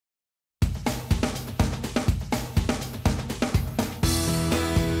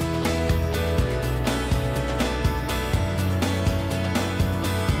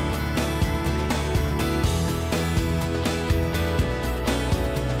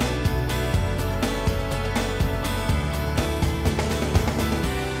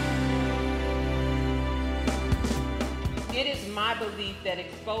my belief that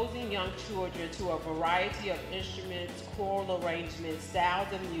exposing young children to a variety of instruments, choral arrangements, styles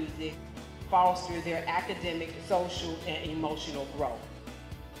of music foster their academic, social, and emotional growth.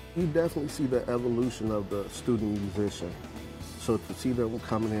 You definitely see the evolution of the student musician. So to see them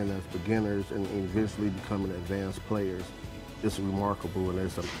coming in as beginners and eventually becoming advanced players is remarkable,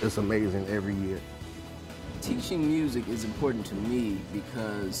 and it's amazing every year. Teaching music is important to me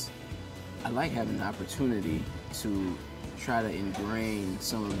because I like having the opportunity to try to ingrain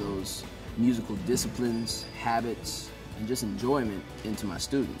some of those musical disciplines, habits, and just enjoyment into my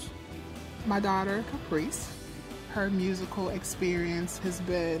students. My daughter, Caprice, her musical experience has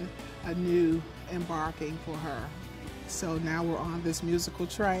been a new embarking for her. So now we're on this musical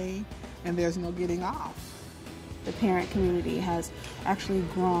train and there's no getting off. The parent community has actually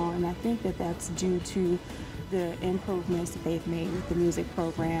grown, and I think that that's due to the improvements that they've made with the music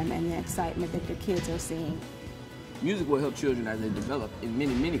program and the excitement that the kids are seeing. Music will help children as they develop in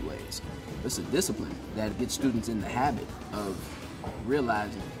many, many ways. It's a discipline that gets students in the habit of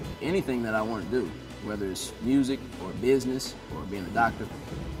realizing anything that I want to do, whether it's music or business or being a doctor,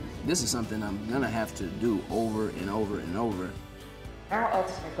 this is something I'm going to have to do over and over and over. Our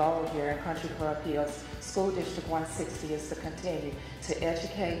ultimate goal here in Country Club Hills School District 160 is to continue to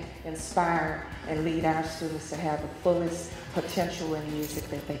educate, inspire, and lead our students to have the fullest potential in music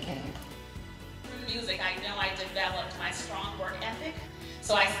that they can. Through music, I know I developed my strong work ethic,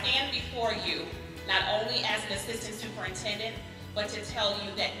 so I stand before you not only as an assistant superintendent, but to tell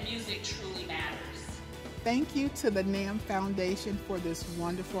you that music truly matters. Thank you to the NAMM Foundation for this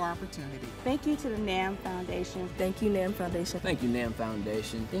wonderful opportunity. Thank you to the NAMM Foundation. Thank you, NAMM Foundation. Thank you, NAMM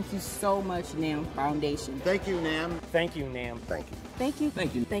Foundation. Thank you so much, NAMM Foundation. Thank you, NAMM. Thank you, NAMM. Thank you. Thank you.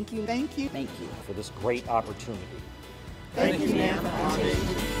 Thank you. Thank you. Thank you. Thank you. For this great opportunity. Thank you, NAMM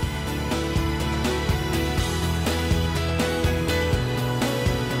Foundation.